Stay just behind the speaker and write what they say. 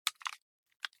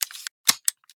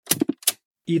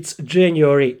It's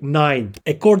January 9.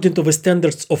 According to the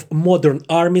standards of modern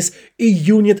armies, a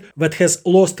unit that has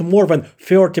lost more than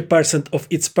 30% of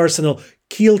its personnel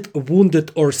killed, wounded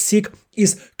or sick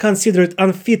is considered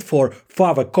unfit for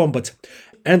further combat.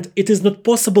 And it is not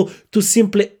possible to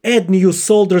simply add new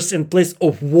soldiers in place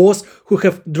of those who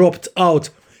have dropped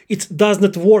out. It does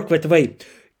not work that way.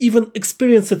 Even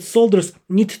experienced soldiers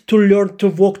need to learn to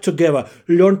work together,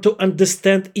 learn to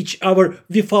understand each other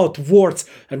without words,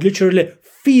 and literally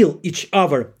feel each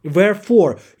other.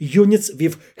 Therefore, units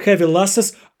with heavy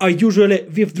losses are usually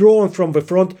withdrawn from the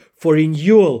front for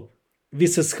renewal.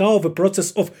 This is how the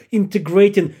process of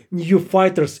integrating new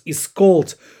fighters is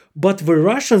called. But the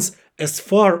Russians, as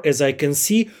far as I can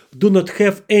see, do not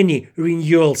have any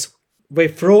renewals. They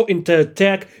throw into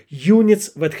attack units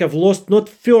that have lost not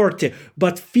 30,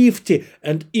 but 50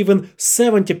 and even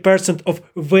 70% of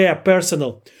their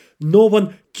personnel. No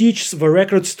one teaches the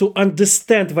recruits to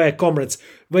understand their comrades.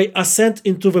 They are sent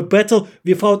into the battle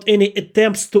without any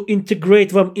attempts to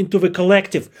integrate them into the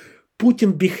collective.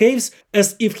 Putin behaves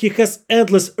as if he has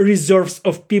endless reserves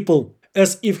of people,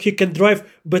 as if he can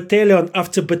drive battalion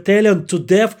after battalion to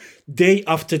death day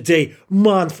after day,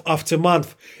 month after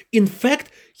month. In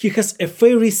fact, he has a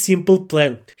very simple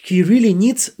plan. He really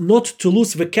needs not to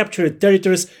lose the captured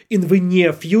territories in the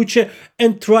near future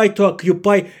and try to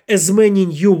occupy as many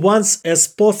new ones as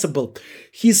possible.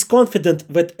 He is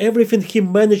confident that everything he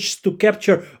manages to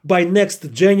capture by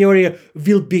next January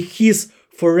will be his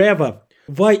forever.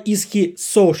 Why is he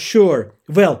so sure?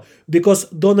 Well, because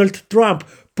Donald Trump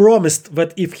promised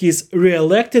that if he is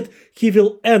re-elected, he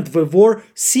will end the war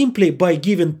simply by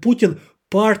giving Putin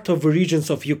part of the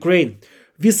regions of Ukraine.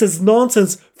 This is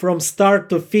nonsense from start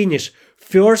to finish.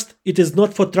 First, it is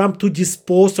not for Trump to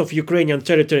dispose of Ukrainian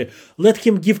territory. Let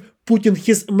him give Putin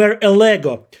his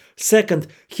Mar-a-Lago. Second,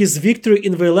 his victory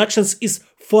in the elections is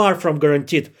far from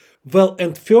guaranteed. Well,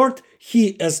 and third,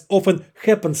 he, as often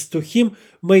happens to him,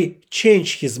 may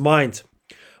change his mind.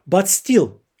 But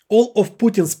still, all of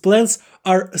Putin's plans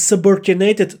are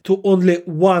subordinated to only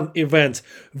one event: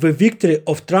 the victory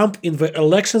of Trump in the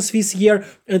elections this year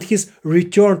and his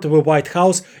return to the White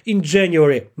House in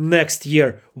January next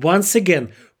year. Once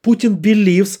again, Putin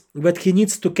believes that he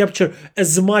needs to capture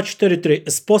as much territory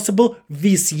as possible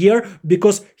this year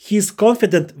because he is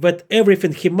confident that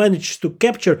everything he manages to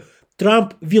capture,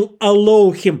 Trump will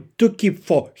allow him to keep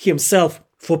for himself.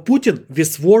 For Putin,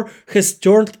 this war has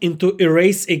turned into a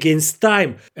race against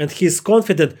time, and he is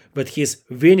confident that he is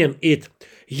winning it.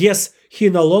 Yes, he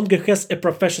no longer has a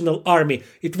professional army.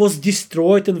 It was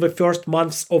destroyed in the first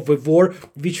months of the war,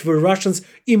 which the Russians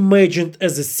imagined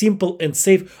as a simple and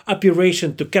safe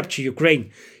operation to capture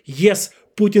Ukraine. Yes,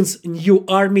 Putin's new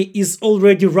army is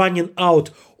already running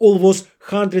out. All those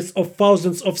hundreds of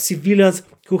thousands of civilians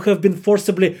who have been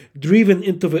forcibly driven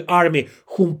into the army,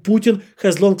 whom Putin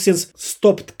has long since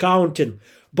stopped counting.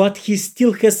 But he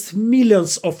still has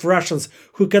millions of Russians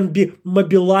who can be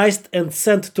mobilized and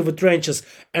sent to the trenches,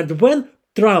 and when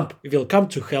Trump will come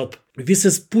to help. This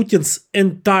is Putin's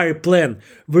entire plan.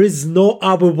 There is no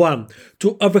other one.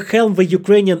 To overwhelm the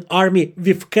Ukrainian army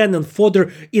with cannon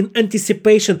fodder in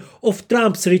anticipation of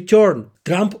Trump's return.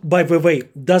 Trump, by the way,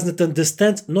 does not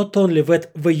understand not only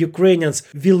that the Ukrainians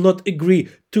will not agree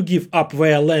to give up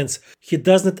their lands, he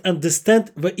does not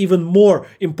understand the even more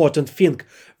important thing,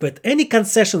 that any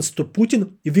concessions to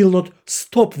Putin will not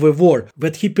stop the war,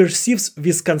 that he perceives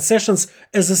these concessions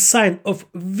as a sign of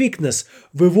weakness.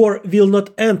 The war will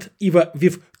not end either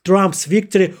with Trump's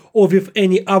victory or with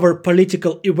any other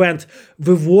political event.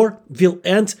 The war will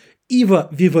end either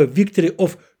with a victory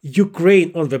of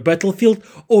Ukraine on the battlefield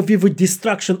or with the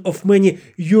destruction of many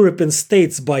European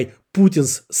states by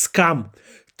Putin's scum.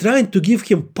 Trying to give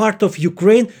him part of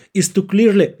Ukraine is to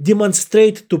clearly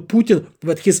demonstrate to Putin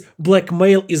that his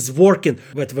blackmail is working,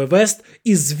 that the West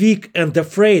is weak and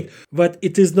afraid, that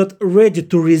it is not ready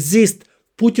to resist.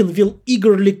 Putin will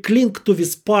eagerly cling to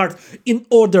this part in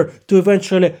order to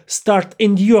eventually start a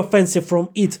new offensive from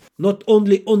it, not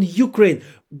only on Ukraine,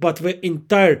 but the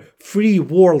entire free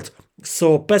world.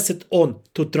 So pass it on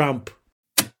to Trump.